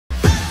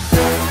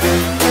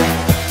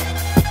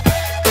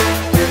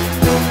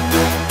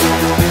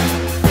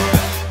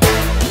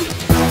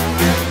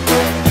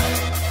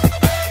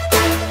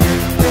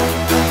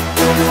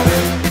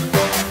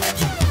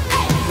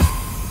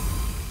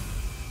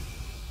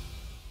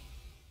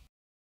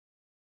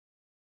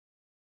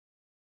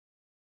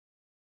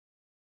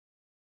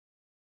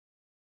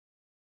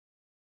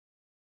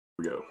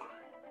We go.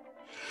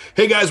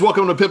 Hey guys,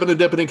 welcome to Pippin and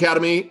Dippin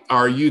Academy,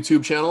 our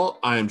YouTube channel.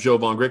 I am Joe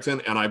Von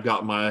Grichton, and I've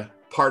got my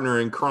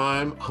partner in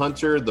crime,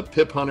 Hunter, the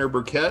Pip Hunter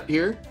Burkett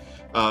here.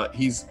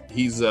 He's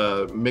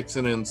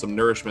mixing in some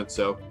nourishment,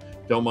 so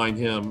don't mind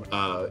him.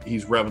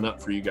 He's revving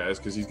up for you guys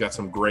because he's got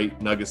some great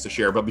nuggets to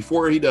share. But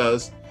before he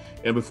does,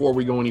 and before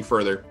we go any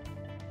further,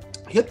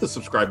 hit the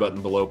subscribe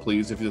button below,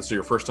 please. If this is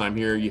your first time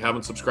here, you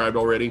haven't subscribed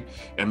already,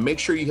 and make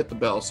sure you hit the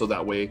bell so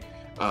that way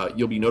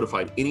you'll be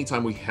notified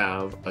anytime we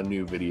have a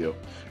new video.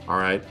 All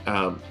right.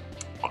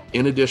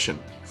 In addition,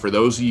 for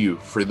those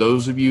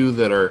of you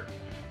that are,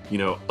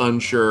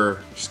 unsure,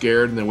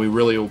 scared, and then we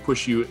really will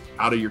push you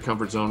out of your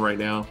comfort zone right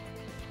now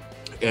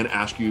and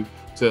ask you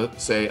to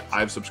say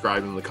I've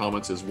subscribed in the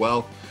comments as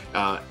well.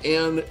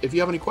 And if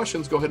you have any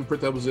questions, go ahead and put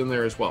those in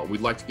there as well.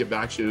 We'd like to get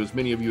back to as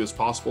many of you as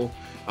possible.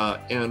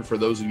 And for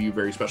those of you,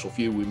 very special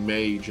few, we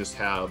may just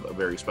have a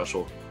very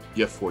special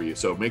gift for you.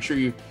 So make sure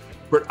you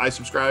put I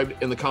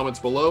subscribed in the comments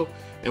below.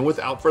 And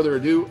without further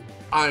ado,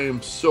 I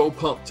am so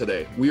pumped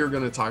today. We are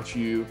going to talk to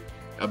you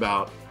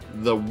about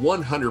the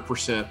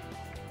 100%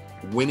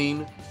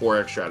 winning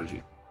Forex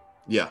strategy.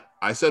 Yeah,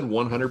 I said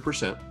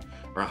 100%.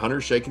 Or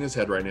Hunter's shaking his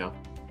head right now.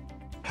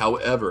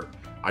 However,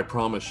 I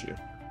promise you,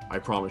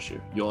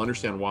 you'll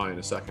understand why in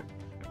a second.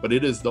 But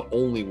it is the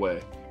only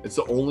way. It's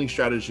the only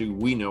strategy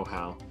we know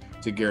how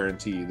to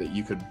guarantee that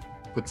you could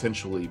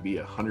potentially be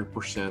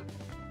 100%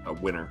 a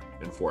winner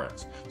in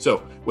Forex.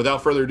 So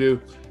without further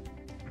ado,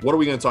 what are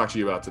we going to talk to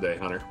you about today,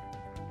 Hunter?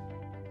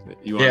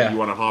 You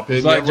want to hop in?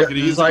 He's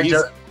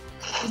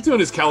doing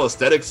his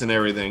calisthenics and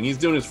everything. He's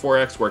doing his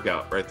Forex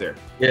workout right there.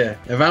 Yeah.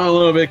 If I'm a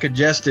little bit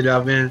congested,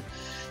 I've been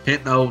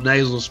hitting the old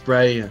nasal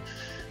spray.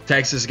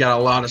 Texas got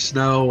a lot of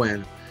snow,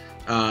 and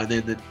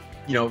then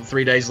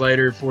 4 days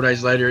later,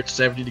 it's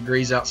 70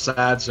 degrees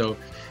outside. So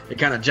it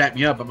kind of jacked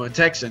me up. I'm a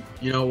Texan.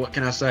 What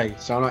can I say?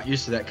 So I'm not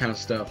used to that kind of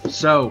stuff.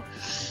 So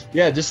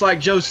yeah, just like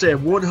Joe said,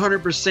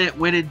 100%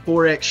 winning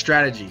Forex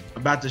strategy.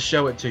 I'm about to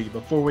show it to you.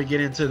 Before we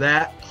get into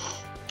that,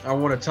 I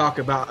want to talk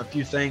about a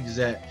few things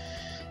that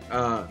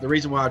the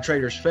reason why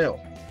traders fail.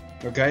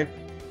 Okay.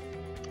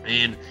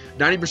 And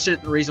 90%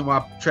 of the reason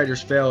why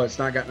traders fail, it's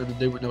not got nothing to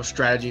do with no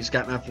strategy. It's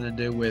got nothing to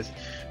do with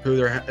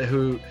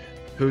who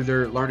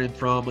they're learning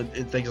from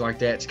and things like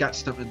that. It's got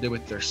something to do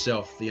with their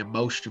self, the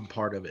emotion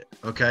part of it.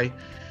 Okay.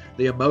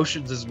 The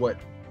emotions is what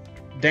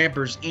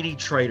dampers any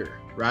trader,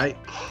 right?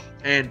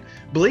 And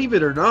believe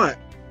it or not,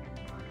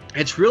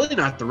 it's really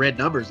not the red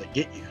numbers that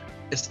get you.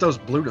 It's those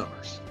blue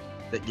numbers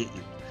that get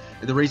you.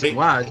 And the reason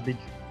why is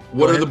because,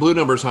 what are the blue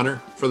numbers,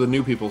 Hunter? For the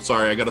new people,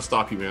 sorry, I got to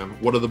stop you, man.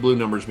 What do the blue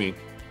numbers mean?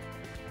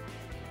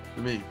 I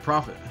mean,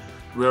 profit.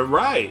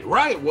 Right.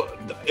 Well,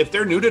 if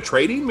they're new to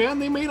trading, man,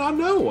 they may not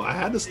know. I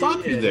had to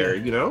stop you there.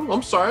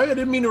 I'm sorry, I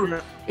didn't mean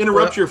to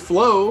interrupt your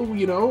flow.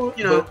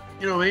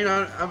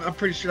 I'm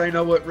pretty sure they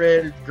know what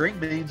red and green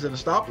means in a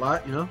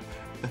stoplight.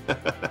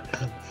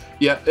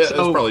 Yeah, that's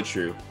probably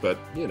true, but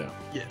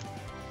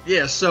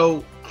Yeah.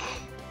 So,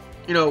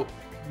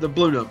 the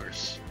blue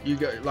numbers. You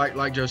got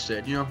like Joe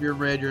said. If you're in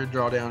red, you're in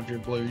drawdown. If you're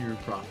blue, you're in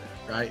profit,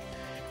 right?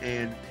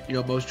 And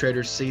most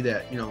traders see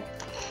that.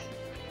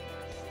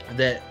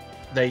 That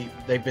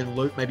they've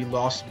been maybe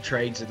lost some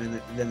trades,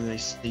 and then they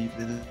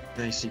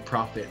see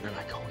profit, and they're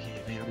like, oh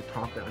yeah, man, I'm in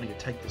profit. I need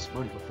to take this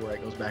money before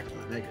it goes back to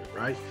the negative,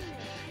 right?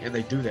 And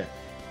they do that,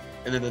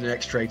 and then the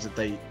next trades that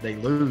they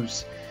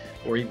lose,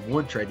 or even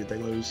one trade that they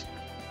lose,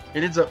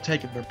 it ends up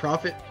taking their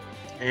profit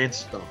and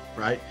stuff,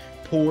 right?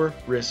 Poor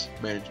risk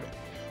management.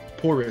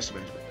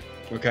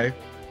 Okay.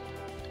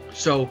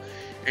 So,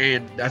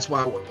 and that's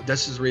why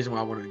this is the reason why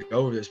I wanted to go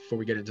over this before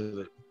we get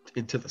into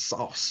the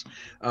sauce,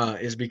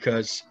 is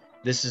because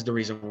this is the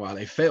reason why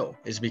they fail,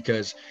 is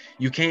because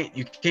you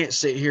can't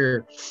sit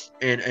here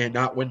and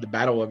not win the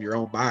battle of your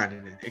own mind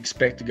and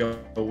expect to go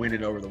win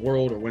it over the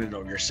world or win it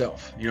over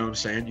yourself. You know what I'm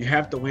saying? You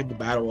have to win the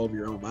battle over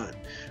your own mind,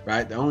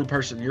 right? The only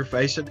person you're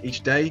facing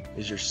each day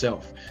is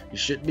yourself. You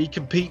shouldn't be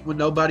competing with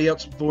nobody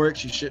else in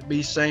Forex. You shouldn't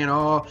be saying,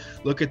 oh,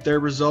 look at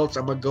their results,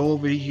 I'm gonna go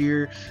over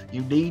here.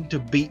 You need to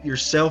beat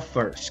yourself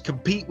first.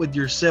 Compete with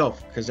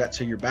yourself, because that's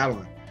who you're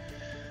battling.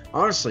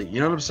 Honestly, you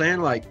know what I'm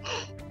saying? Like,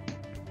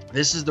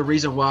 this is the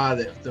reason why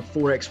the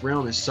Forex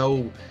realm is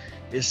so,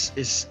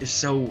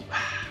 so,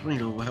 I don't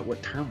even know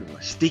what term it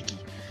was, sticky.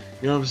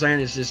 You know what I'm saying?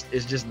 It's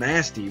just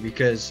nasty,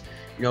 because,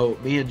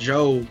 me and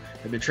Joe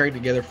have been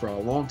trading together for a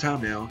long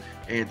time now,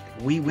 and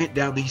we went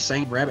down these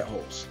same rabbit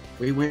holes.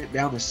 We went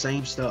down the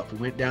same stuff. We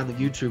went down the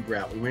YouTube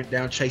route. We went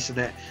down chasing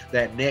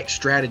that next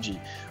strategy,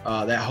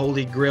 that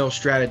holy grail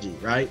strategy,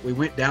 right? We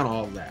went down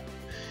all of that,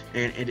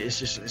 and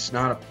it's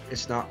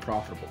not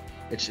profitable.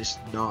 It's just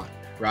not,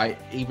 right?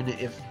 Even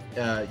if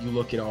you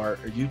look at our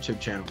YouTube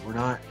channel, we're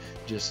not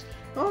just,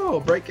 oh,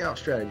 breakout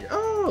strategy,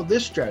 oh,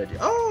 this strategy,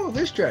 oh,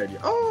 this strategy,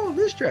 oh,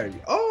 this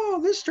strategy, oh,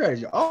 this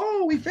strategy,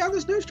 oh, we found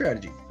this new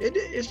strategy.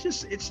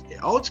 It's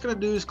all it's going to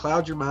do is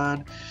cloud your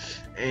mind.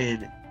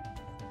 And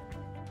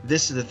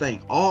this is the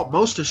thing,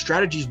 most of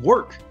strategies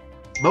work.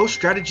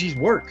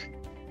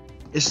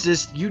 It's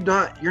just you're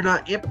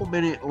not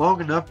implementing it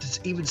long enough to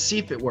even see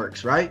if it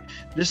works, right?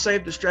 Just say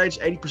if the strategy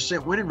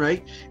 80% winning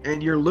rate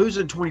and you're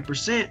losing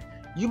 20%,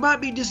 you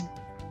might be just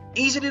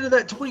easing into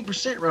that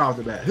 20% right off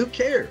the bat. Who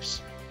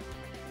cares?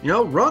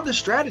 Run the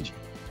strategy,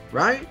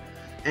 right?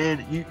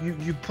 And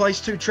you place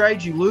 2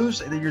 trades, you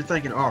lose, and then you're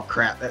thinking, oh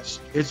crap,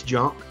 it's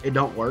junk. It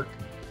don't work.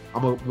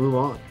 I'm gonna move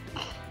on,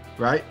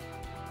 right?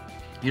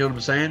 You know what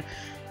I'm saying?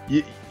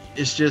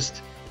 It's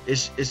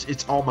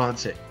all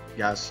mindset,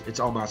 guys. It's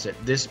all mindset.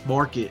 This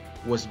market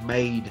was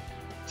made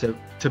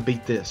to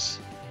beat this.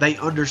 They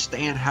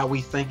understand how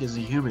we think as a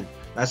human.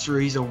 That's the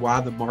reason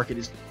why the market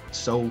is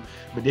so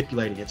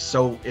manipulating. It's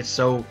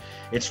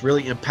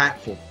really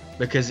impactful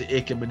because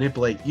it can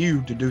manipulate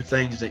you to do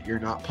things that you're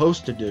not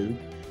supposed to do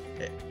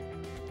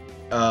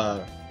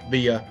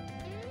via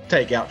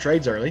take out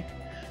trades early,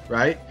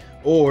 right?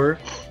 Or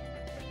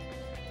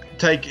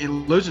take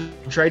and losing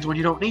trades when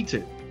you don't need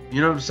to. You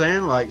know what I'm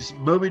saying? Like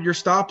moving your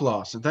stop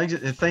loss and things,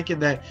 and thinking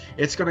that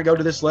it's going to go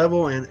to this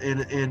level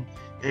and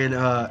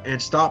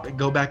stop and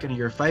go back into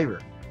your favor.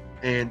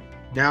 And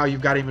now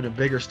you've got even a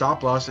bigger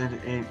stop loss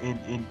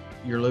and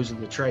you're losing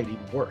the trade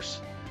even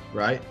worse,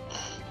 right?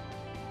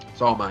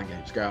 It's all mind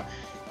games,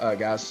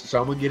 guys.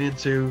 So I'm gonna get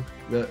into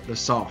the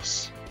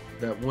sauce,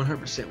 the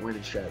 100%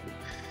 winning strategy.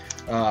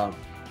 I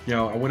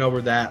went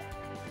over that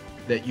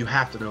you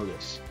have to know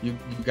this. You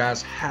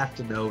guys have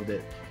to know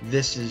that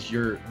this is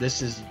your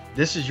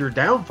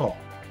downfall.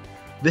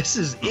 This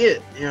is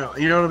it. You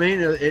know what I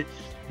mean?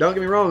 Don't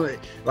get me wrong.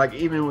 Like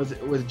even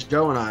with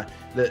Joe and I,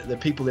 the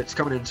people that's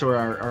coming into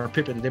our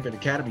Pippin and Dippin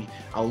Academy,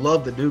 I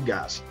love the new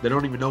guys. They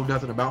don't even know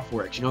nothing about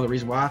Forex. You know the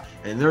reason why?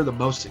 And they're the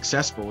most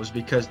successful is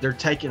because they're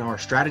taking our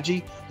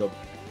strategy, the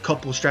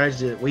couple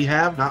strategies that we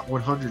have, not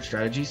 100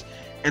 strategies,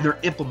 and they're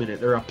implementing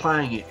it. They're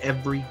applying it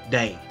every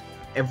day,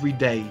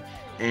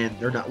 and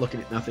they're not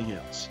looking at nothing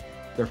else.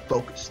 They're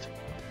focused,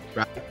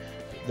 right?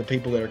 The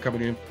people that are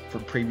coming in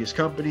from previous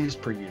companies,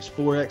 previous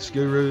Forex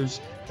gurus,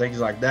 things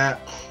like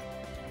that,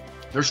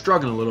 they're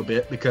struggling a little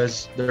bit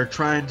because they're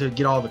trying to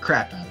get all the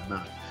crap out of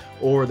them,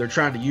 or they're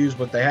trying to use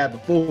what they had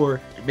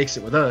before and mix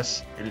it with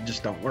us, and it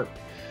just don't work,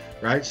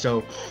 right?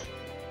 So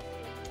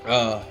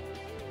I'm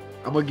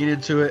gonna get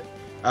into it.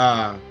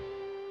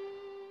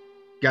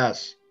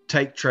 Guys,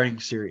 take trading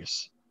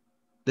serious.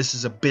 This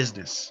is a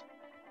business.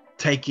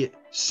 Take it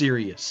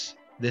serious.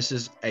 This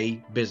is a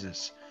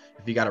business.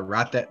 If you got to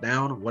write that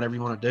down, whatever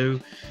you want to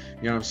do,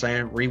 you know what I'm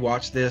saying?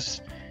 Rewatch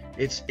this.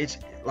 It's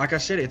like I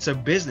said, it's a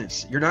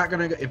business. You're not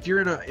gonna if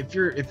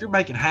you're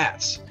making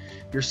hats,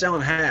 you're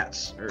selling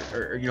hats,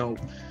 or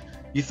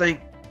you think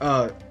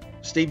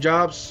Steve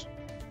Jobs,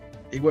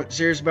 he wasn't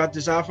serious about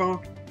this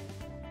iPhone.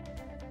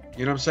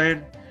 You know what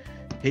I'm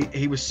saying?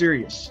 He was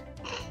serious.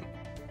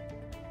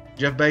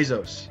 Jeff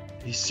Bezos,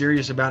 he's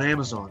serious about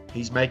Amazon.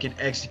 He's making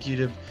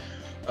executive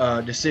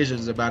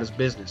decisions about his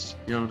business.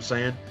 You know what I'm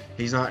saying?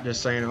 He's not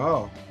just saying,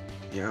 oh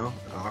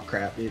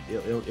crap,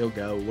 it'll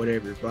go,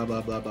 whatever, blah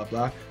blah blah blah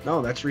blah.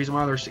 No, that's the reason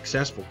why they're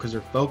successful, because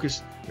they're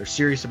focused, they're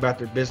serious about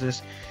their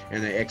business,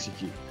 and they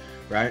execute,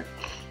 right?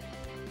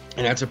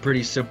 And that's a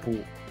pretty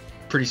simple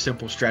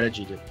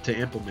strategy to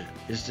implement,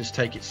 is just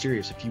take it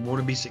serious. If you want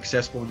to be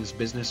successful in this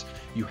business,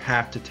 you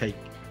have to take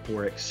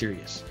Forex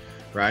serious,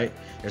 right?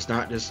 It's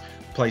not just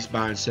place,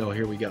 buy and sell,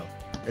 here we go.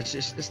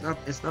 It's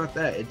not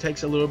that. It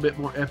takes a little bit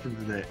more effort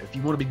than that. If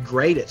you want to be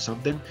great at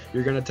something,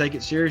 you're going to take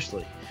it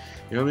seriously.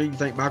 You know what I mean? You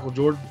think Michael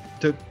Jordan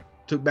took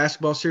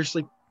basketball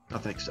seriously? I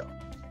think so.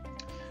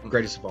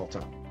 Greatest of all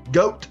time.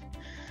 GOAT.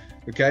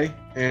 Okay?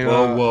 And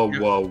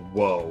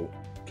whoa.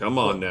 Come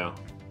on now.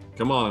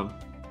 Come on.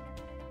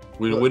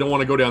 We don't want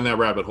to go down that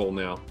rabbit hole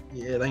now.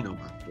 Yeah, they know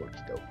Michael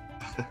Jordan's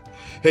GOAT.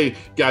 Hey,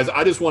 guys,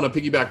 I just want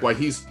to piggyback why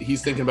he's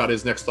thinking about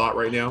his next thought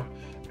right now.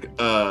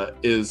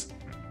 Is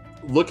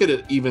look at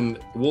it even,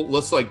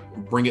 let's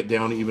bring it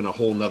down even a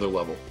whole nother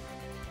level.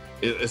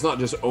 It's not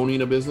just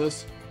owning a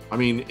business. I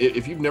mean,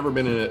 if you've never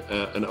been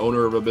an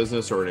owner of a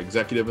business or an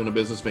executive in a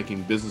business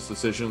making business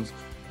decisions,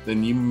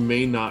 then you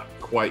may not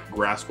quite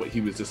grasp what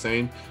he was just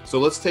saying. So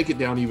let's take it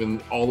down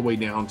even all the way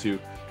down to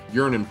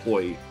you're an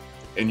employee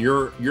and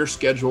your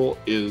schedule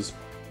is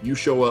you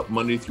show up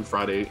Monday through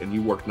Friday and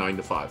you work 9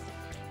 to 5.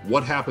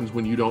 What happens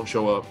when you don't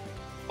show up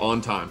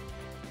on time?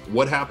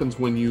 What happens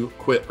when you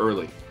quit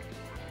early?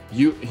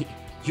 You're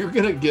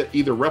going to get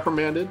either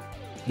reprimanded,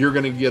 you're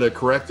going to get a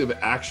corrective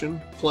action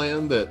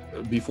plan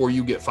that before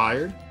you get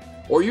fired,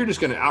 or you're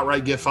just going to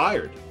outright get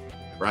fired,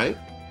 right?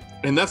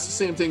 And that's the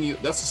same thing.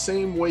 That's the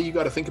same way you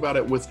got to think about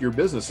it with your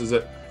business. Is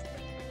that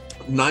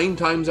 9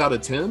 times out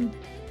of 10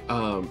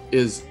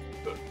 is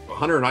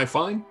Hunter and I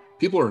find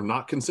people are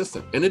not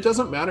consistent, and it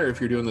doesn't matter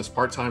if you're doing this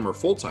part-time or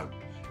full-time.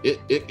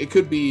 It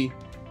could be,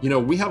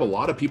 we have a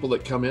lot of people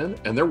that come in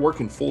and they're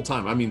working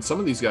full-time. I mean, some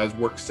of these guys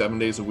work 7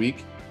 days a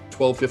week,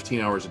 12, 15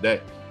 hours a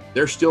day.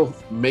 They're still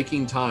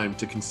making time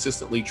to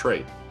consistently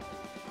trade.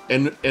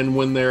 And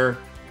when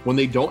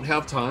they don't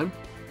have time,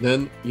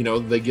 then,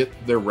 they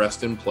get their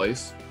rest in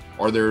place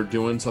or they're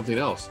doing something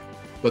else.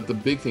 But the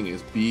big thing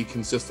is be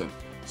consistent.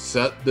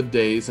 Set the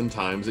days and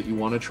times that you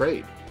want to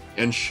trade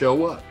and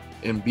show up.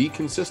 and be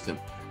consistent.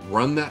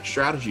 Run that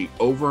strategy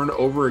over and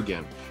over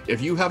again.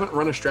 If you haven't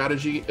run a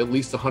strategy at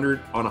least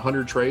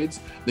 100 trades,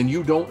 then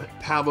you don't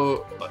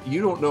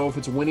know if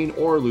it's a winning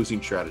or a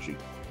losing strategy.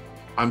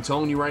 I'm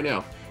telling you right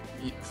now,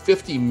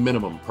 50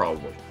 minimum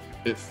probably.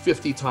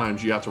 50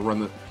 times you have to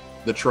run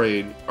the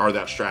trade or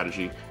that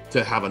strategy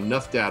to have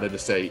enough data to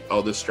say,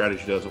 oh, this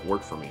strategy doesn't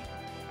work for me.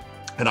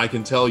 And I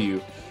can tell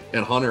you,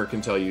 and Hunter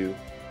can tell you,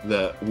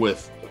 that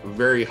with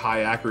very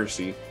high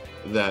accuracy,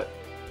 that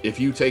if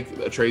you take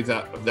a trade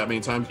that many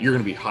times, you're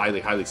going to be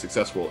highly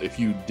successful if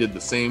you did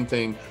the same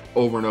thing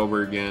over and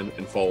over again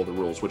and follow the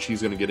rules, which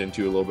he's going to get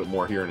into a little bit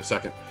more here in a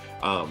second.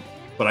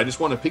 But I just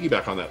want to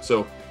piggyback on that.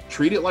 So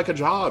treat it like a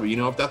job. You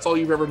know, if that's all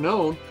you've ever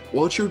known,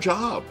 well, it's your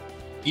job.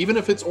 Even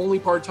if it's only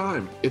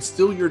part-time, it's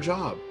still your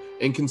job.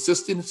 And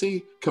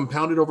consistency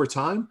compounded over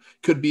time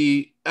could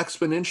be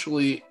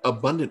exponentially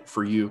abundant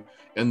for you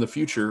in the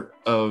future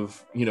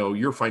of, you know,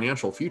 your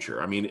financial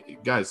future. I mean,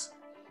 guys,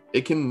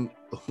 it can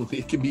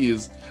be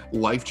as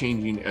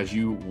life-changing as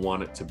you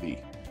want it to be.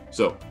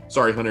 So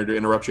sorry, Hunter, to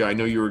interrupt you. I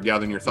know you were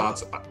gathering your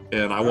thoughts,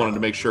 and I wanted to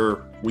make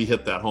sure we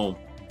hit that home.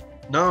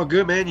 No,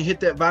 good, man. You hit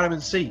that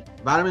vitamin C.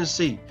 Vitamin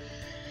C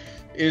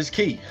is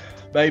key,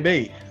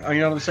 baby. You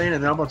know what I'm saying?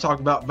 And then I'm going to talk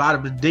about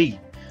vitamin D.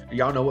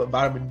 Y'all know what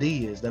vitamin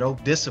D is, that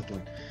old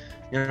discipline.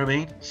 You know what I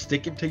mean?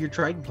 Sticking to your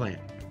trading plan.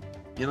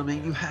 You know what I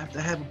mean? You have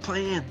to have a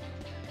plan.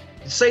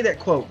 Say that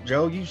quote,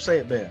 Joe. You say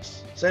it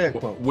best. Say that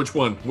quote. Which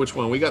one?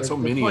 We got so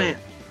many.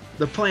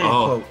 The plan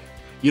quote.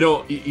 You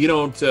don't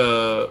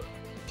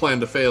plan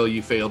to fail.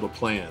 You fail to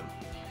plan.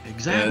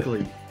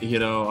 Exactly. And, you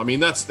know, I mean,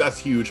 that's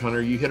huge,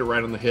 Hunter. You hit it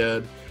right on the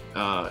head.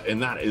 And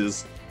that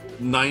is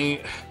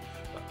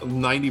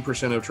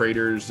 90% of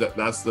traders.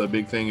 That's the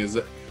big thing is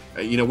that,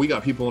 you know, we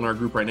got people in our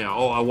group right now.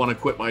 Oh, I want to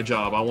quit my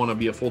job. I want to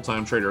be a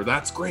full-time trader.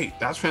 That's great.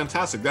 That's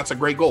fantastic. That's a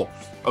great goal.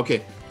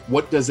 Okay.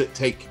 What does it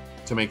take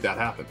to make that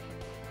happen?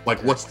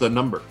 Like, what's the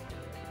number?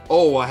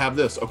 Oh, I have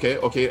this.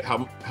 Okay.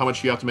 How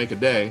much do you have to make a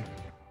day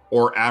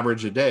or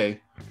average a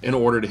day in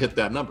order to hit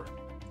that number?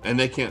 And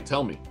they can't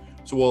tell me.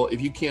 So, well,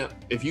 if you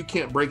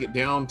can't break it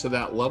down to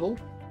that level,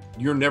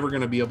 you're never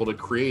going to be able to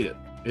create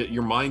it.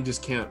 Your mind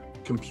just can't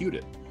compute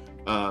it.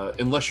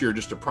 Unless you're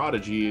just a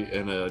prodigy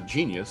and a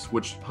genius,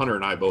 which Hunter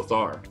and I both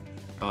are.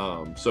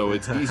 So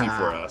it's easy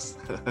for us.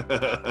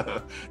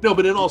 No,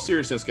 but in all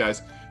seriousness,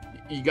 guys,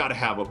 you got to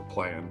have a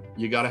plan.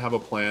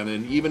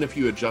 And even if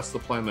you adjust the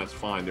plan, that's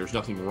fine. There's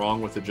nothing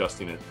wrong with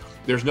adjusting it.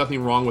 There's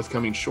nothing wrong with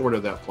coming short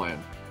of that plan.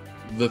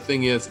 The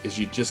thing is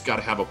you just got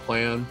to have a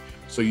plan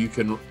so you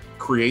can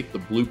create the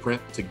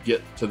blueprint to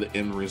get to the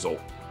end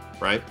result,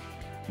 right?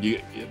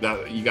 You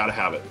got to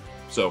have it.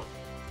 So.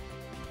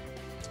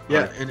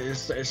 Yeah, and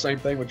it's the same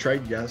thing with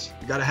trading, guys.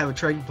 You got to have a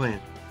trading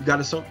plan. You got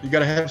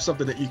to have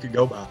something that you can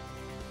go by,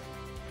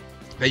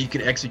 that you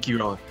can execute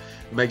on.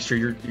 Make sure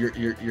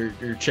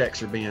your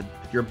checks are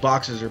your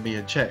boxes are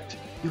being checked.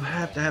 You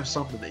have to have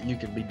something that you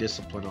can be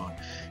disciplined on.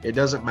 It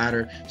doesn't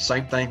matter.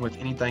 Same thing with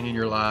anything in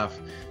your life.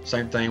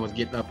 Same thing with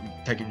getting up and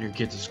taking your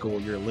kids to school.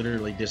 You're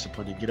literally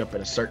disciplined. You get up at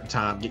a certain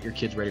time, get your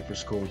kids ready for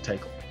school, and take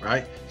them.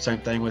 Right. Same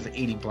thing with an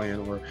eating plan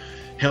or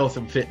health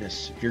and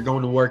fitness. If you're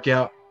going to work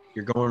out,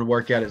 you're going to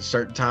work out at a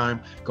certain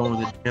time, going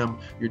to the gym,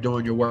 you're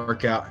doing your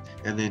workout,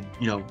 and then,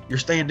 you know, you're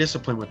staying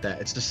disciplined with that.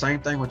 It's the same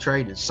thing with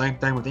trading. It's the same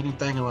thing with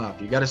anything in life.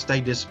 You got to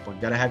stay disciplined.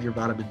 You got to have your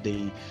vitamin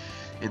D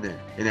in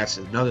there. And that's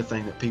another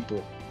thing that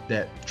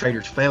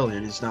traders fail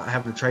in, is not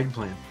having a trading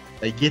plan.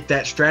 They get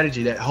that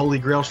strategy, that holy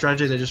grail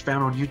strategy they just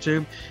found on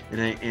YouTube, and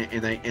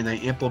they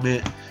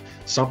implement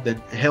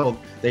something. Hell,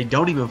 they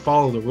don't even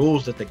follow the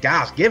rules that the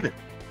guy's given.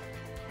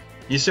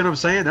 You see what I'm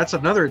saying? That's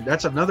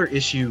another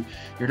issue.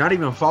 You're not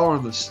even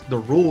following the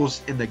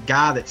rules in the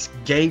guy that's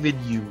giving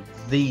you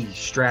the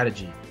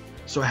strategy.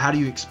 So how do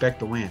you expect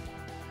to win?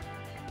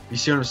 You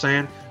see what I'm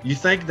saying? You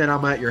think that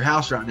I'm at your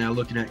house right now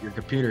looking at your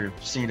computer and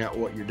seeing out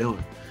what you're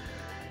doing.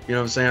 You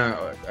know what I'm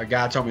saying? A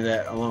guy told me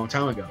that a long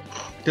time ago.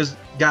 Because,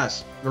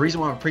 guys, the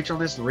reason why I preach on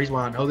this, the reason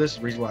why I know this,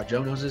 the reason why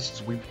Joe knows this,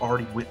 is we've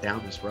already went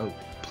down this road.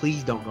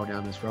 Please don't go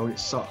down this road. It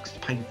sucks.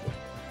 It's painful.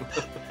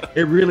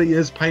 It really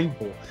is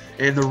painful.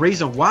 And the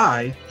reason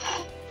why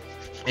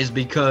is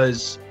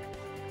because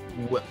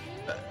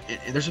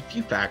there's a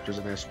few factors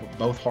in this. We're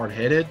both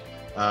hard-headed.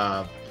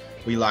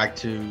 We like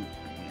to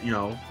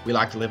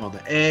live on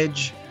the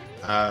edge.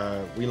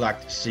 We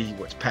like to see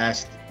what's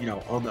past,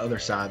 on the other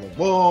side of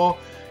the wall.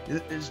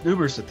 There's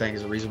numerous of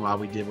things, the reason why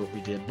we did what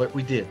we did, but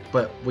we did.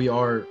 But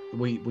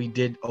we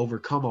did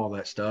overcome all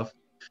that stuff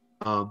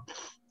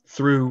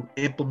through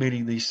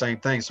implementing these same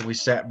things. So we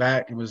sat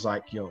back and was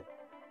like, yo,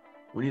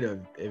 we need to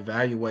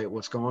evaluate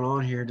what's going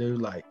on here,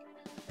 dude. Like,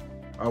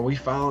 are we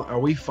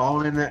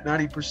following that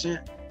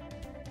 90%?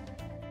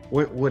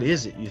 What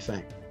is it, you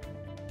think?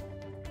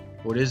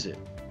 What is it?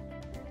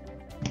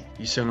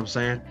 You see what I'm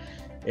saying?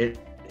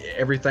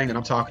 Everything that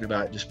I'm talking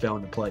about just fell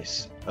into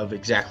place of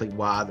exactly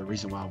the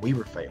reason why we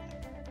were failing.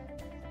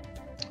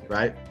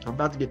 Right? I'm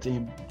about to get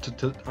to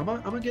I'm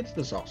gonna get to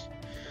the sauce.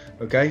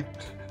 Okay?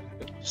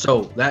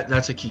 So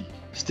that's a key.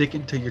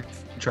 Sticking to your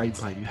trade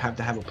plan. You have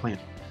to have a plan,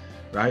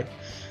 right?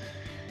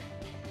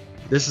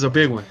 this is a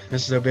big one.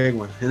 This is a big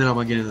one. And then I'm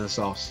going to get into the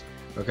sauce.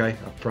 Okay?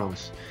 I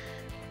promise.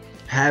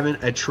 Having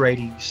a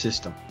trading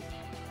system.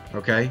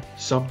 Okay?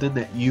 Something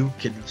that you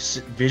can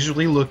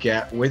visually look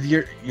at with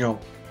your,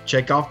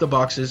 check off the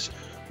boxes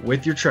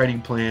with your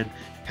trading plan.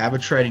 Have a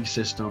trading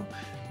system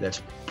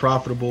that's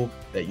profitable,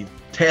 that you've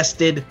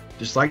tested,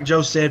 just like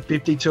Joe said,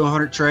 50 to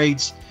 100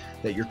 trades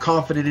that you're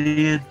confident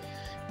in,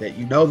 that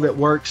you know that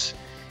works,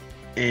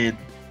 and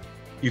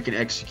you can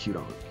execute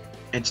on it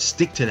and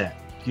stick to that.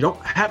 You don't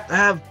have to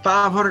have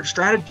 500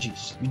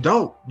 strategies. You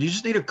don't. You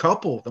just need a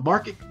couple. The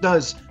market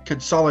does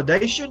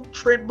consolidation,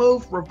 trend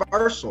move,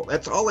 reversal.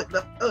 That's all it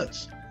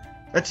does.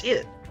 That's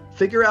it.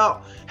 Figure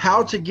out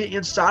how to get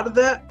inside of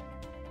that.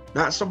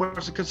 Not so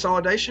much the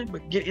consolidation,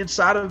 but get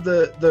inside of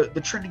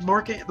the trending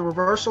market and the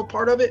reversal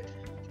part of it,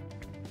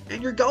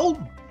 and you're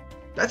golden.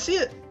 That's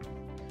it.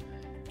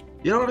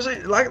 You know what I'm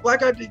saying?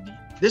 Like I did.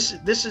 This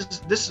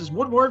is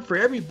one word for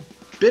every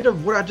bit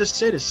of what I just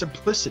said is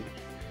simplicity.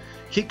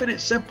 Keeping it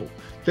simple.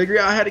 Figure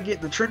out how to get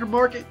in the trending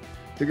market.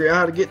 Figure out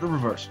how to get in the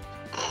reversal,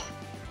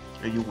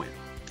 and you win.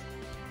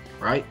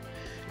 Right?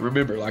 And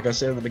remember, like I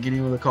said in the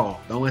beginning of the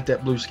call, don't let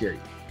that blue scare you,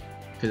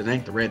 because it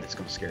ain't the red that's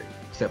going to scare you.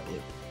 It's that blue.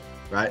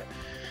 Right?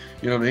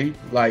 You know what I mean?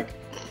 Like,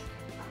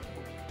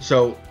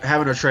 so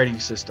having a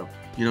trading system,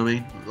 you know what I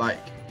mean? Like,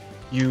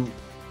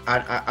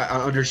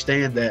 I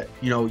understand that,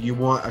 you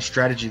want a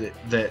strategy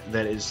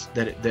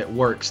that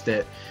works,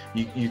 that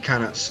you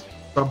kind of,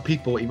 some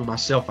people, even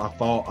myself, I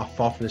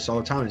fall for this all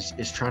the time,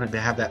 is trying to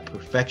have that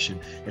perfection.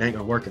 It ain't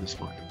gonna work in this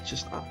market. It's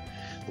just not.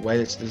 The way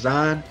it's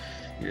designed,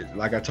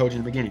 like I told you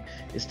in the beginning,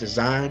 it's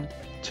designed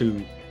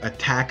to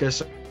attack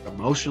us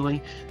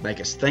emotionally, make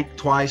us think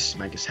twice,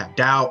 make us have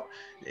doubt.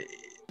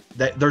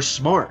 That they're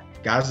smart,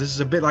 guys. This is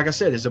a bit, like I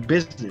said, it's a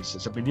business.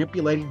 It's a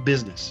manipulating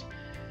business.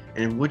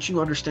 And once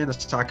you understand the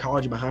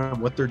psychology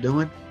behind what they're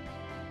doing,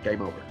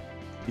 game over.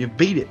 You've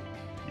beat it.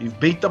 You've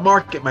beat the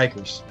market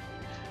makers,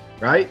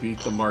 right? Beat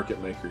the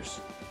market makers.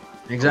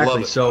 Exactly. I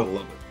love it. So, I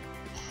love it.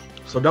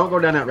 So don't go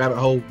down that rabbit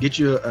hole. Get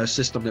you a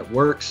system that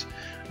works,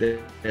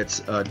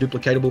 that's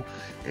duplicatable,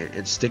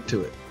 and stick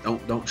to it.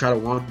 Don't try to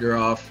wander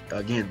off.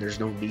 Again,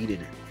 there's no need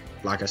in it.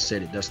 Like I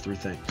said, it does three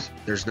things.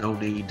 There's no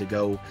need to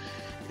go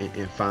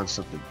and find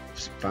something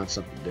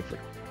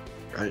different,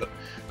 right?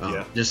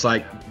 Yeah. Just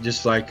like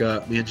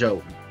me and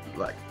Joe,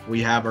 like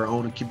we have our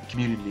own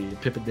community, the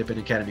Pippin and Dippin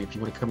Academy. If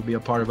you want to come and be a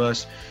part of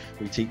us,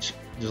 we teach,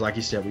 just like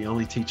you said, we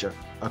only teach a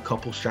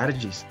couple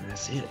strategies, and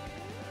that's it.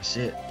 That's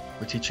it.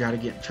 We teach you how to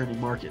get in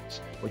trending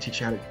markets. We teach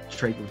you how to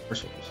trade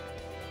reversals.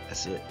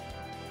 That's it.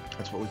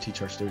 That's what we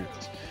teach our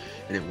students,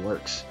 and it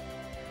works,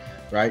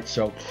 right?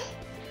 So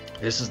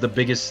this is the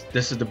biggest,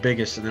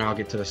 and then I'll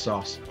get to the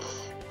sauce.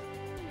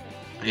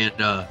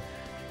 And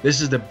this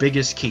is the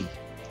biggest key,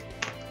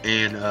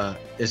 and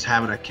is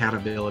having an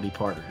accountability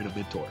partner and a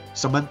mentor,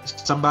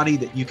 somebody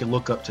that you can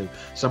look up to,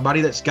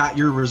 somebody that's got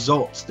your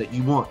results that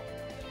you want,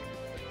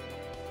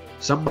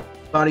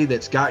 somebody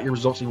that's got your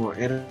results you want,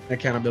 and an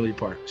accountability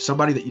partner,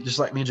 somebody that you, just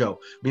like me and Joe.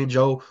 Me and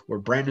Joe were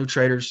brand new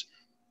traders.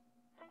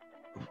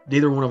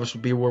 Neither one of us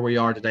would be where we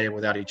are today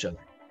without each other.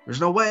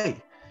 There's no way. You know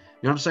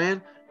what I'm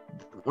saying?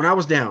 When I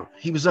was down,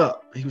 he was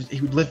up. He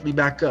would lift me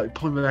back up. He'd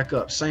pull me back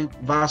up. Same,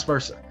 vice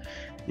versa.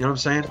 You know what I'm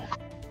saying?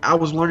 I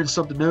was learning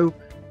something new.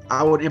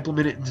 I would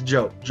implement it into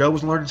Joe. Joe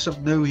was learning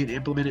something new. He'd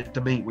implement it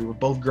to me. We were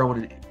both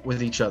growing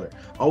with each other.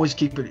 Always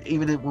keep it,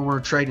 even when we were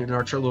trading in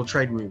our little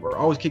trading room, we're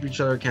always keeping each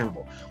other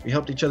accountable. We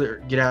helped each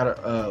other get out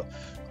of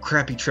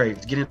crappy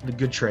trades, get into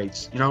good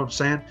trades. You know what I'm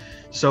saying?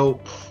 So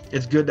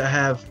it's good to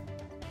have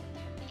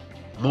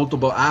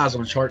multiple eyes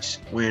on charts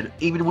when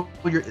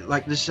you're,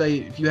 like, let's say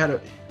if you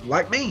had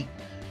like me,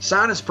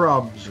 sinus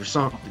problems or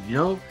something,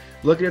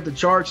 looking at the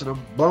charts and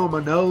I'm blowing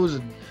my nose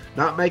and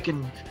not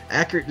making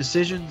accurate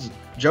decisions.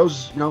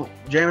 Joe's,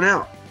 jamming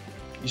out.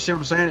 You see what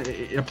I'm saying?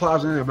 It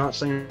applies in there. I'm not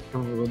saying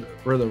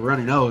for the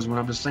runny nose, when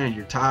I'm just saying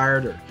you're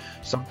tired or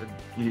something,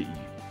 you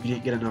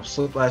didn't get enough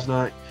sleep last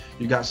night.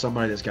 You got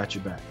somebody that's got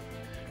your back,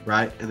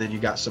 right? And then you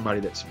got somebody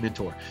that's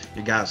mentor.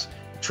 And guys,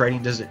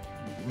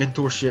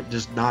 mentorship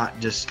does not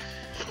just,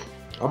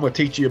 I'm going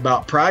to teach you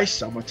about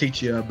price. I'm going to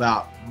teach you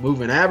about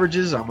moving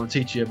averages. I'm going to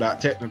teach you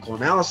about technical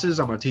analysis.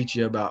 I'm going to teach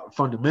you about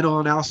fundamental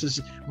analysis.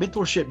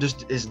 Mentorship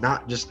just is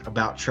not just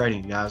about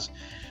trading, guys.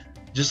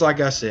 Just like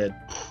I said,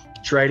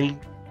 trading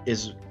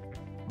is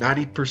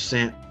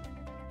 90%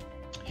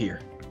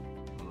 here,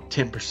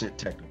 10%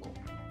 technical.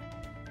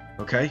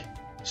 Okay?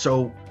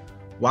 So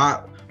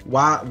why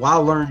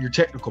learn your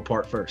technical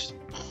part first?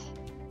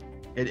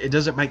 It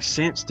doesn't make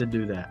sense to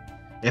do that.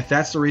 If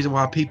that's the reason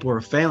why people are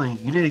failing,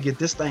 you need to get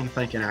this thing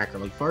thinking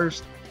accurately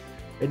first.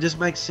 It just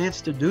makes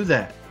sense to do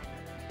that.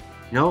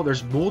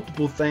 There's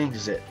multiple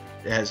things that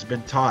has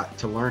been taught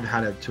to learn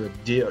how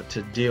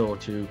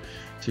to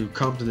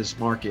come to this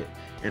market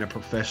in a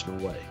professional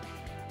way.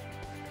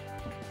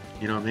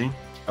 You know what I mean?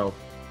 So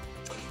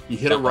you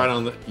hit it right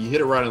on the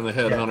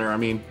head, yeah. Hunter. I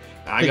mean,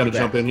 I got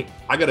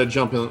to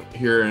jump in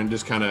here and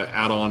just kind of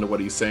add on to what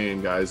he's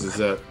saying, guys, is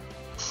that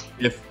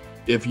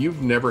if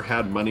you've never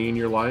had money in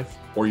your life,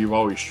 or you've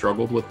always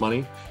struggled with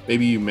money,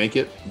 maybe you make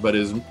it, but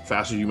as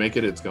fast as you make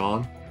it, it's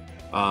gone.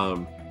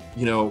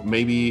 You know,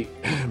 maybe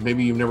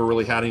you've never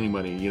really had any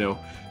money. You know,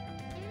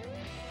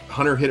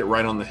 Hunter hit it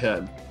right on the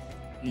head.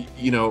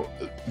 You know,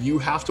 you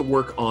have to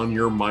work on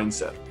your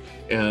mindset,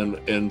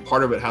 and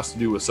part of it has to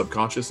do with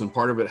subconscious, and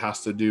part of it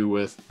has to do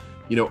with,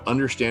 you know,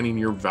 understanding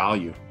your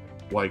value,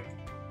 like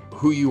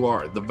who you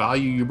are, the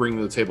value you bring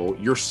to the table,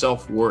 your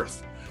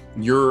self-worth,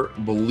 your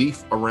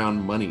belief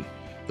around money.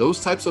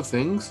 Those types of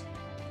things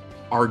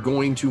are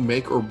going to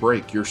make or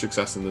break your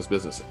success in this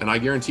business. And I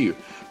guarantee you,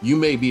 you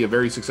may be a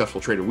very successful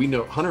trader. We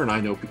know, Hunter and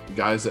I know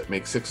guys that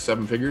make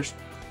 6-7 figures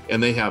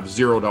and they have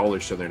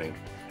 $0 to their name.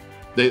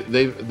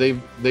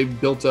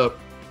 They've built up,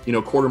 you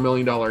know,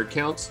 $250,000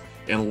 accounts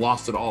and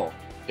lost it all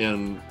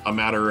in a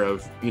matter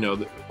of, you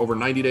know, over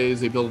 90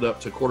 days. They build it up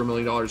to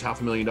 $250,000,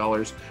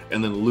 $500,000,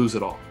 and then lose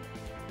it all.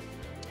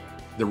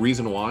 The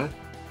reason why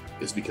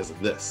is because of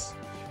this.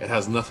 It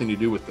has nothing to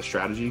do with the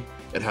strategy.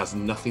 It has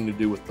nothing to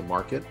do with the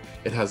market.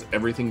 It has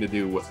everything to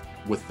do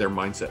with their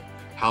mindset,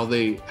 how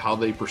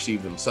they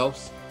perceive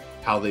themselves,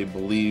 how they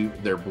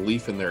believe, their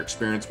belief in their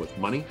experience with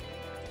money.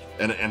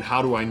 And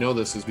how do I know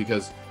this is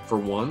because, for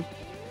one,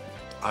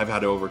 I've had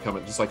to overcome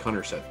it, just like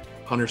Hunter said.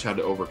 Hunter's had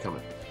to overcome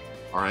it.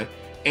 All right.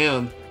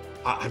 And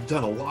I've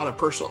done a lot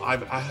of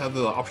I had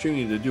the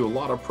opportunity to do a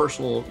lot of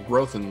personal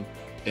growth and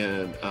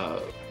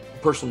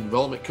personal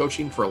development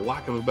coaching, for a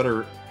lack of a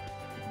better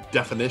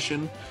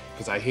definition,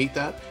 because I hate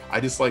that. I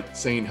just like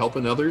saying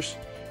helping others,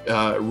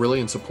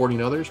 really, and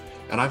supporting others.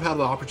 And I've had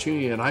the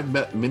opportunity, and I've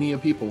met many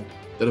of people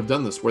that have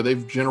done this, where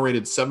they've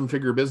generated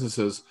 7-figure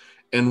businesses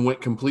and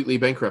went completely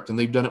bankrupt. And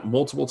they've done it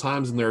multiple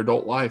times in their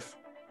adult life.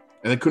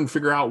 And they couldn't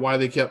figure out why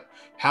they kept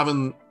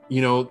having,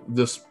 you know,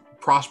 this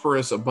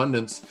prosperous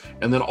abundance,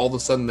 and then all of a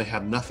sudden they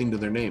had nothing to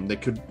their name. They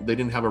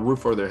didn't have a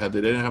roof over their head.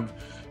 They didn't have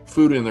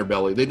food in their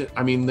belly.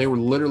 They were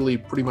literally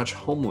pretty much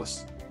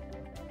homeless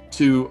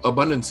to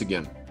abundance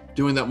again,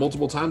 doing that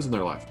multiple times in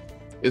their life.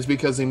 It's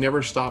because they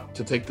never stopped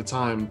to take the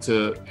time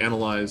to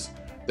analyze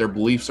their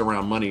beliefs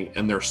around money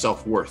and their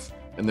self-worth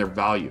and their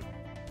value.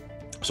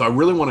 So I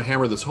really want to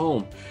hammer this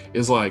home,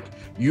 is like,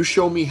 you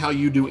show me how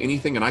you do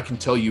anything and I can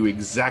tell you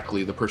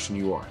exactly the person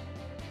you are.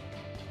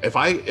 If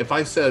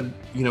I said,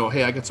 you know,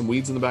 hey, I got some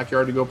weeds in the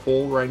backyard to go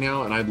pull right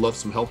now and I'd love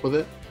some help with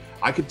it,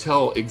 I could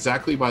tell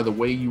exactly by the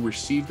way you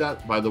receive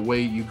that, by the way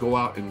you go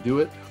out and do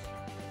it,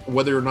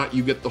 whether or not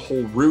you get the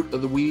whole root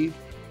of the weed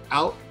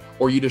out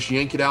or you just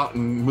yank it out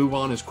and move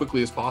on as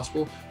quickly as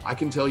possible. I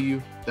can tell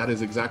you that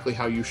is exactly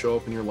how you show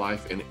up in your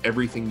life and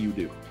everything you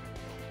do.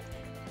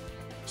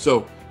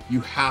 So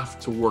you have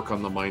to work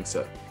on the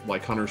mindset,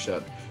 like Hunter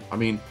said. I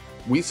mean,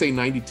 we say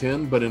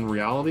 90-10, but in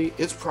reality,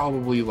 it's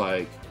probably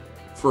like,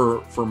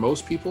 for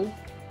most people,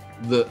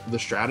 the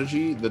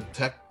strategy,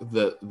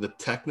 the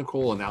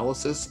technical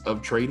analysis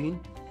of trading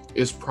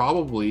is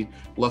probably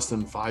less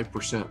than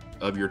 5%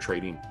 of your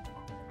trading.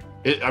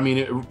 It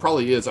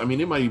probably is. I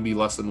mean, it might even be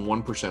less than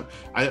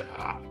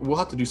 1%. We'll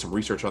have to do some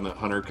research on that,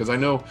 Hunter, because I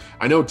know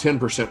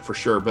 10% for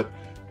sure, but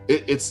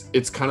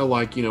it's kind of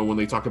like, you know, when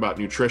they talk about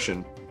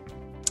nutrition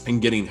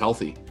and getting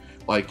healthy,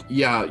 like,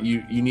 yeah,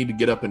 you need to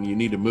get up and you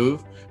need to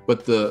move,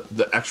 but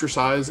the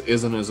exercise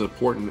isn't as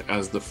important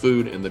as the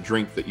food and the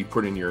drink that you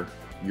put in your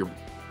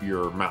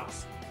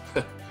mouth.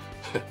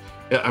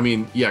 I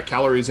mean, yeah,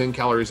 calories in,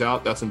 calories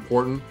out, that's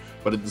important,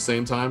 but at the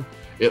same time,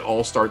 it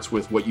all starts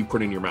with what you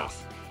put in your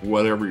mouth.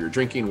 Whatever you're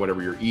drinking,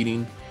 whatever you're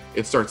eating,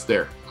 it starts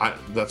there.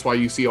 That's why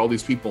you see all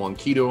these people on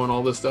keto and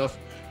all this stuff.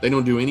 They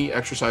don't do any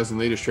exercise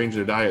and they just change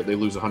their diet. They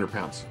lose 100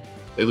 pounds.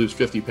 They lose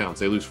 50 pounds.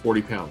 They lose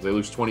 40 pounds. They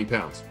lose 20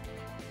 pounds.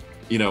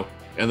 You know,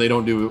 and they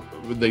do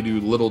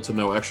little to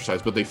no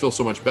exercise, but they feel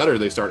so much better,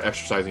 they start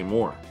exercising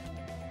more.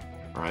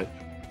 All right.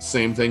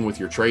 Same thing with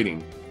your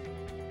trading.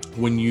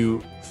 When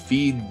you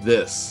feed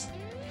this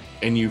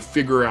and you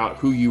figure out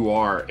who you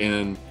are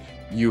and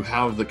you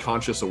have the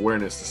conscious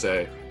awareness to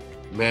say,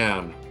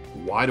 man,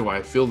 why do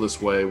I feel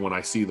this way when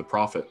I see the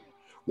profit?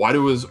 Why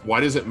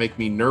does it make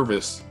me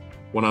nervous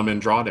when I'm in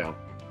drawdown?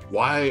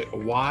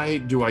 Why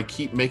do I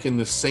keep making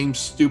the same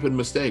stupid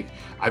mistake?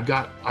 I've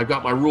got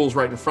my rules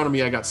right in front of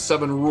me. I got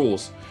 7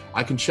 rules.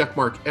 I can check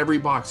mark every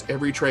box,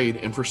 every trade,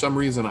 and for some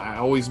reason I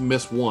always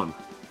miss one.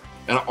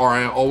 Or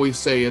I always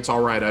say it's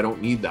all right, I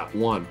don't need that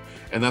one.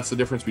 And that's the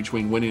difference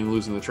between winning and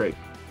losing the trade.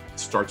 It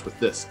starts with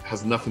this. It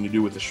has nothing to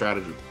do with the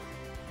strategy.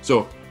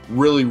 So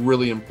really,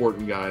 really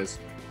important, guys,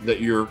 that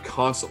you're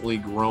constantly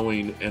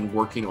growing and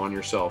working on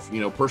yourself.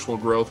 You know, personal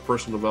growth,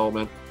 personal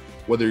development,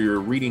 whether you're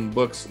reading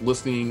books,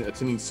 listening,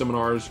 attending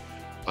seminars,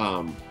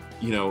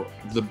 you know,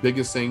 the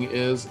biggest thing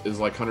is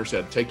like Hunter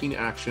said, taking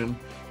action,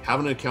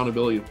 having an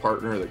accountability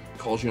partner that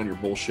calls you on your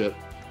bullshit.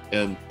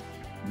 And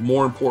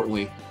more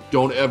importantly,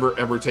 don't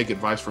ever take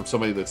advice from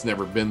somebody that's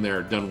never been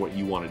there, done what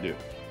you want to do.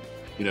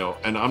 You know,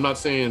 and I'm not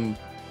saying,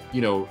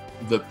 you know,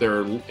 that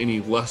they're any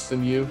less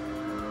than you,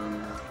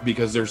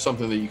 because there's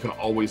something that you can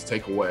always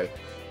take away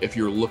if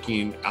you're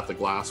looking at the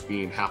glass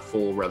being half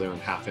full rather than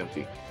half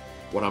empty.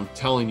 What I'm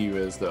telling you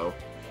is, though,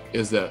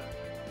 is that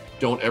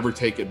don't ever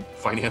take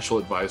financial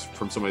advice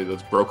from somebody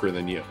that's broker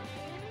than you,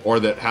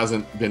 or that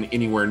hasn't been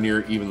anywhere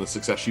near even the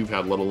success you've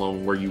had, let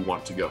alone where you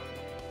want to go.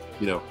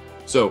 You know,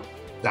 so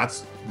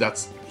that's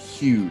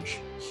huge.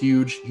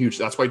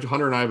 That's why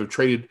Hunter and I have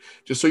traded,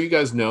 just so you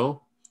guys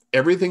know,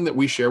 everything that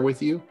we share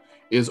with you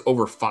is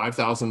over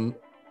 5,000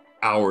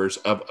 hours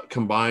of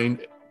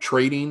combined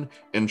trading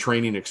and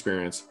training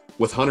experience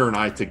with Hunter and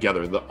I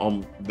together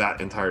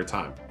that entire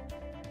time.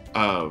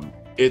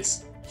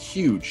 It's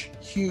huge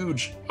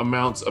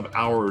amounts of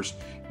hours,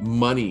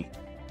 money,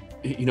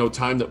 you know,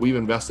 time that we've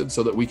invested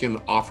so that we can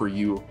offer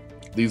you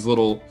these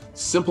little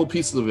simple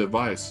pieces of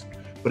advice.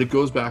 But it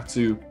goes back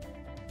to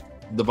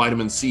the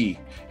vitamin C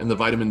and the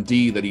vitamin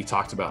D that he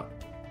talked about.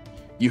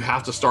 You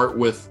have to start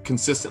with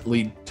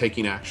consistently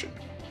taking action,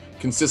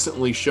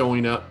 consistently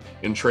showing up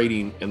and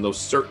trading in those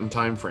certain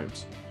time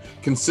frames,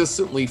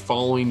 consistently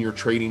following your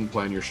trading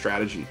plan, your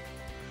strategy,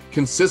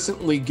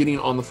 consistently getting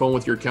on the phone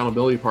with your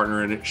accountability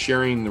partner and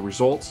sharing the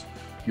results,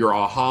 your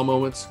aha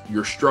moments,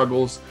 your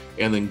struggles,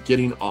 and then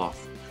getting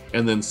off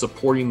and then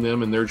supporting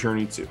them in their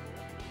journey too,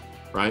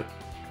 right?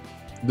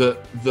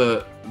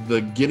 The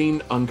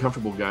getting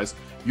uncomfortable, guys.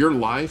 Your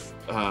life,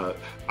 I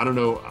don't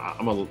know,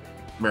 I'm a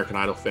American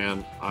Idol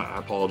fan. I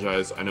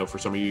apologize. I know for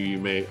some of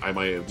you, I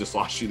might have just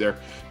lost you there,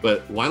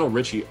 but Lionel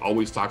Richie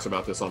always talks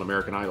about this on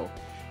American Idol.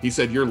 He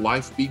said, your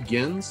life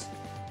begins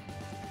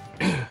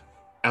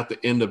at the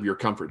end of your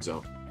comfort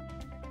zone.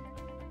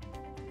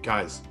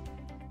 Guys,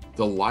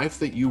 the life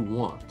that you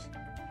want,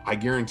 I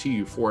guarantee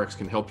you Forex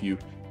can help you,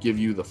 give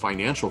you the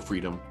financial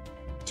freedom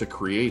to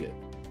create it.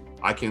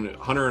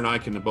 Hunter and I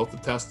can both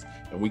attest,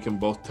 and we can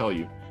both tell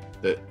you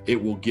that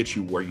it will get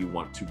you where you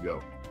want to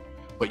go.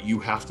 But you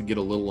have to get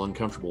a little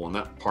uncomfortable, and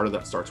that part of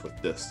that starts with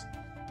this.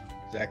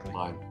 Exactly.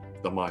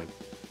 The mind.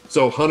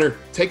 So Hunter,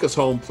 take us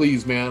home,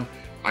 please, man.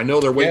 I know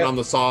they're waiting on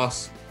the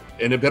sauce,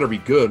 and it better be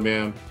good,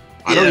 man.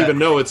 I don't even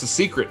know. It's a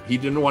secret. He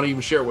didn't want to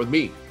even share it with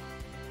me.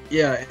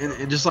 Yeah,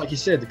 and just like you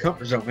said, the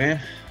comfort zone,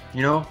 man.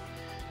 You know,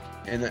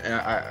 and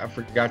I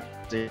forgot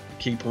the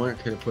key point.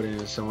 I could have put it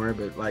in somewhere,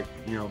 but like,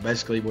 you know,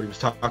 basically what he was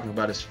talking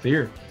about is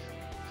fear.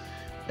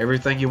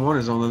 Everything you want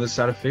is on the other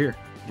side of fear.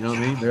 You know what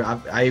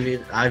I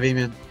mean? I've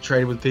even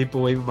traded with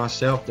people, even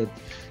myself, that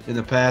in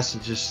the past are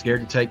just scared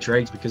to take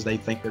trades because they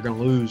think they're going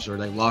to lose or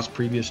they've lost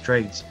previous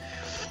trades.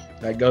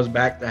 That goes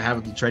back to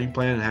having the trading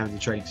plan and having the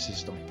trading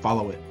system.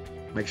 Follow it.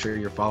 Make sure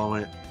you're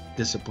following it,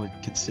 disciplined,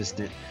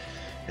 consistent,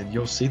 and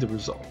you'll see the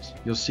results.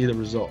 You'll see the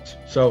results.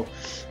 So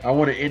I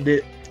want to end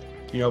it.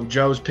 You know,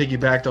 Joe's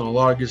piggybacked on a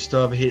lot of good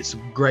stuff. He hit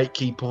some great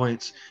key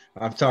points.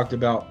 I've talked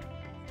about,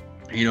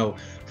 you know,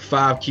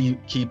 5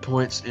 key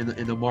points in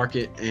the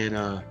market,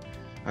 and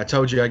I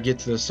told you I'd get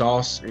to the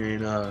sauce,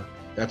 and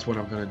that's what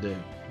I'm going to do.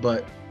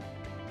 But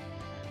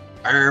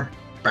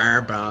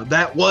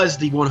that was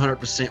the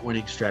 100%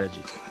 winning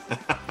strategy.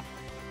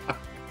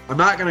 I'm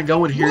not going to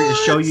go in here and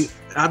show you.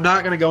 I'm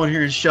not going to go in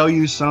here and show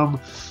you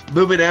some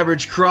moving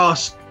average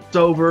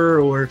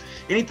crossover or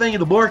anything in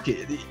the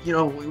market. You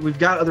know, we've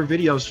got other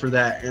videos for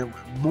that and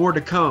more to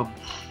come.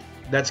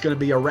 That's going to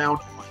be around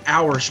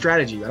our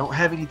strategy. I don't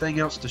have anything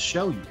else to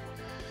show you.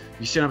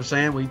 You see what I'm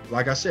saying?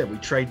 Like I said, we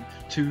trade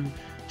two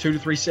to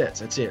 3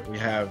 sets. That's it. We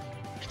have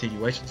a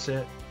continuation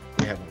set,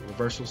 we have a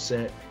reversal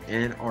set,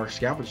 and our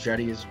scalping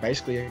strategy is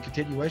basically a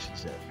continuation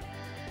set.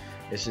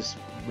 It's just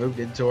moved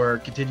into our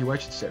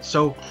continuation set.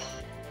 So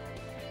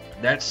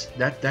that's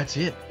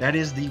it. That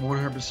is the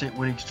 100%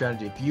 winning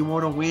strategy. If you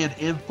want to win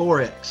in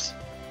Forex,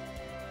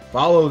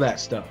 follow that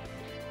stuff.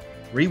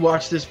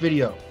 Rewatch this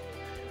video.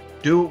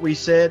 Do what we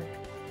said,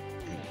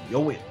 and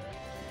you'll win.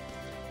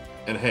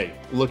 And hey,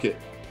 look at,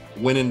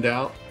 when in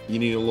doubt, you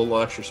need a little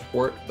extra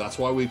support. That's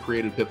why we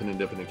created Pippin and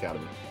Dippin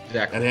Academy.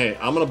 Exactly. And hey,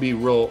 I'm going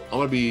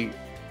to be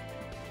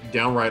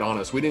downright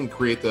honest. We didn't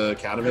create the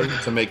academy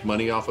to make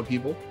money off of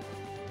people.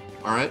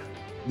 All right.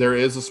 There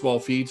is a small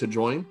fee to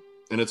join,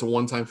 and it's a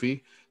one-time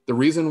fee. The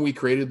reason we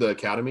created the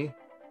academy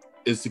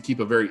is to keep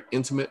a very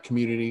intimate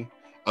community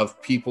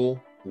of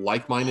people,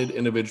 like-minded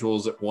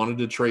individuals that wanted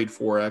to trade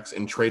Forex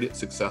and trade it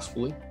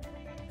successfully,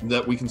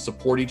 that we can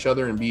support each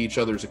other and be each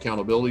other's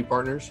accountability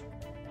partners,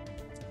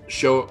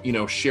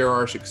 share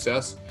our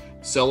success,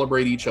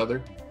 celebrate each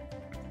other.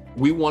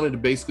 We wanted to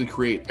basically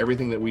create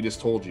everything that we just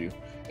told you.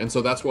 And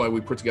so that's why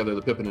we put together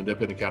the Pippin and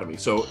Dippin Academy.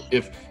 So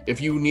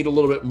if you need a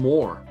little bit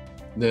more,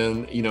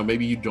 then,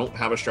 maybe you don't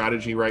have a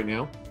strategy right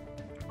now.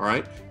 All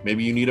right.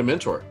 Maybe you need a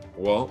mentor.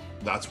 Well,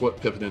 that's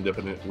what Pippin and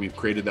Dippin, we've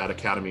created that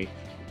academy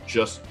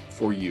just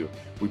for you.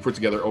 We put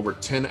together over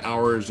 10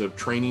 hours of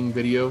training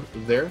video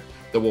there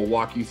that will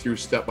walk you through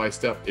step by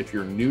step. If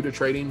you're new to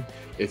trading,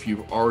 if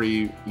you've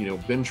already,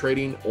 been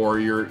trading, or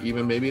you're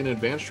even maybe an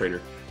advanced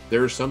trader,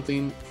 there's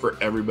something for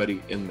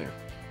everybody in there.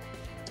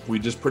 We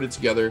just put it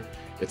together.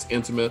 It's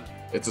intimate.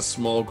 It's a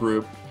small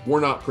group. We're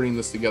not putting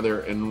this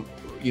together and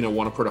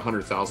want to put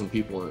 100,000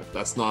 people in it.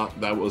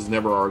 That was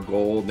never our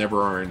goal,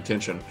 never our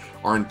intention.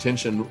 Our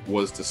intention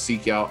was to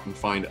seek out and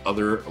find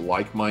other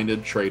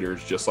like-minded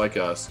traders just like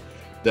us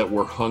that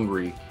were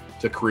hungry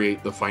to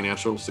create the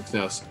financial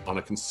success on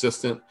a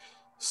consistent,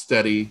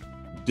 steady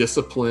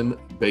discipline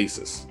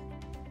basis,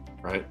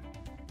 right?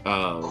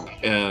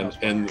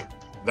 And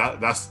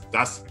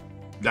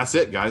that's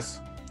it, guys.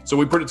 So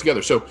we put it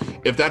together. So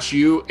if that's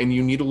you and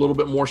you need a little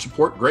bit more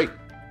support, great,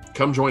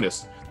 come join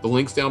us. The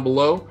link's down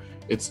below.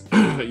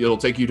 It'll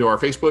take you to our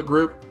Facebook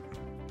group.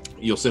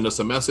 You'll send us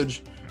a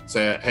message,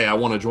 say, hey, I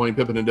want to join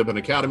Pippin and Dippin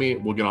Academy.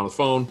 We'll get on the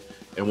phone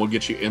and we'll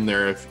get you in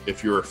there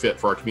if you're a fit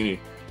for our community.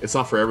 It's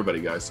not for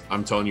everybody, guys.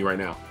 I'm telling you right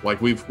now.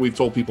 Like we've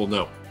told people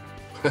no.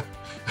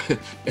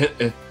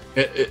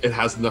 It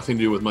has nothing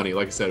to do with money.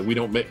 Like I said, we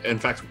don't make, in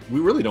fact, we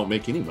really don't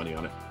make any money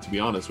on it, to be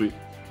honest.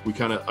 We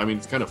kind of, I mean,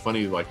 it's kind of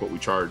funny, like what we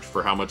charge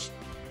for how much,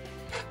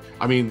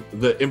 I mean,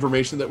 the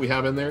information that we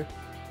have in there,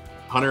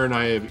 Hunter and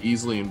I have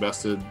easily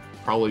invested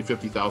probably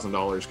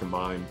 $50,000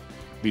 combined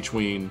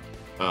between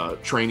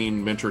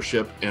training,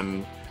 mentorship,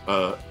 and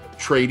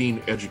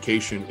trading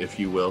education, if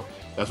you will.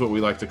 That's what we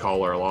like to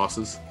call our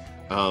losses.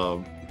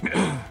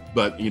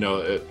 But you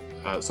know,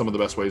 some of the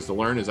best ways to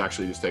learn is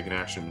actually just taking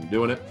action and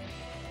doing it.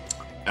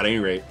 At any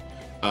rate,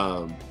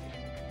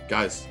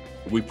 guys,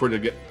 we put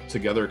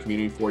together a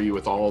community for you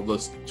with all of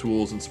those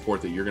tools and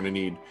support that you're going to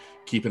need,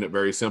 keeping it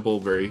very simple,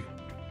 very,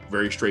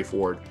 very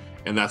straightforward,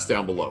 and that's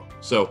down below.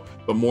 So,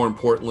 but more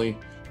importantly,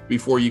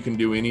 before you can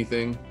do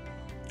anything,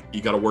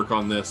 you got to work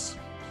on this.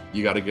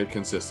 You got to get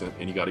consistent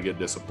and you got to get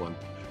disciplined,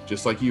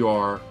 just like you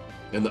are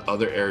in the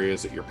other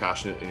areas that you're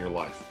passionate in your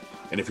life.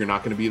 And if you're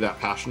not going to be that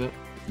passionate,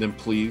 then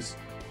please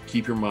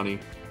keep your money.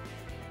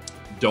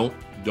 Don't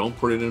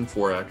put it in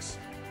Forex.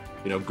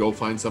 You know, go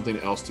find something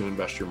else to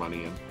invest your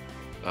money in,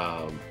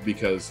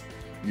 because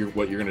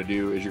what you're going to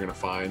do is you're going to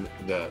find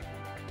that,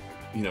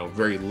 you know,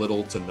 very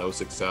little to no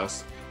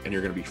success, and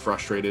you're going to be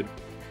frustrated.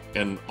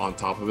 And on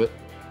top of it,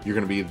 you're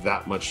going to be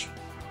that much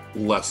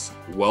less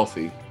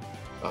wealthy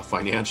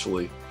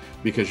financially,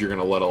 because you're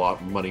going to let a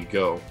lot of money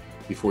go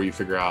before you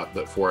figure out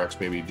that Forex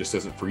maybe just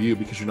isn't for you,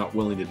 because you're not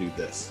willing to do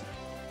this.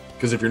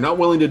 Because if you're not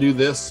willing to do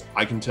this,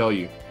 I can tell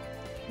you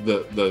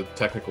the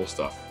technical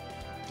stuff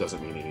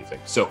doesn't mean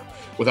anything. So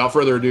without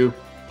further ado,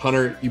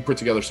 Hunter, you put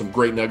together some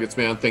great nuggets,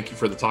 man. Thank you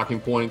for the talking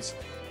points.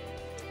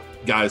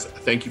 Guys,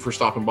 thank you for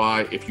stopping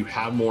by. If you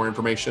have more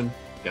information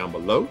down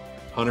below,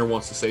 Hunter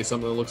wants to say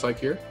something, that looks like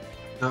here.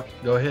 No,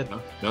 go ahead.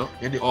 No?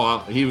 Oh,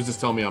 he was just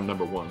telling me I'm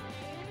number one.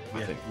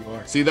 I think you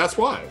are. See, that's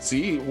why.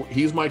 See,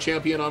 he's my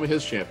champion. I'm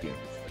his champion.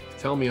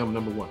 Tell me I'm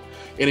number one.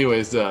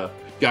 Anyways,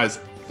 guys,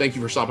 thank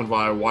you for stopping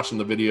by, watching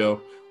the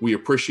video. We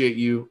appreciate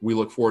you. We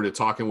look forward to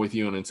talking with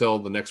you. And until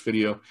the next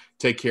video,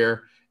 take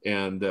care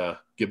and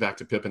get back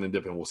to Pippin and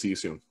Dippin. We'll see you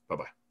soon.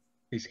 Bye-bye.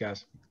 Peace,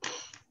 guys.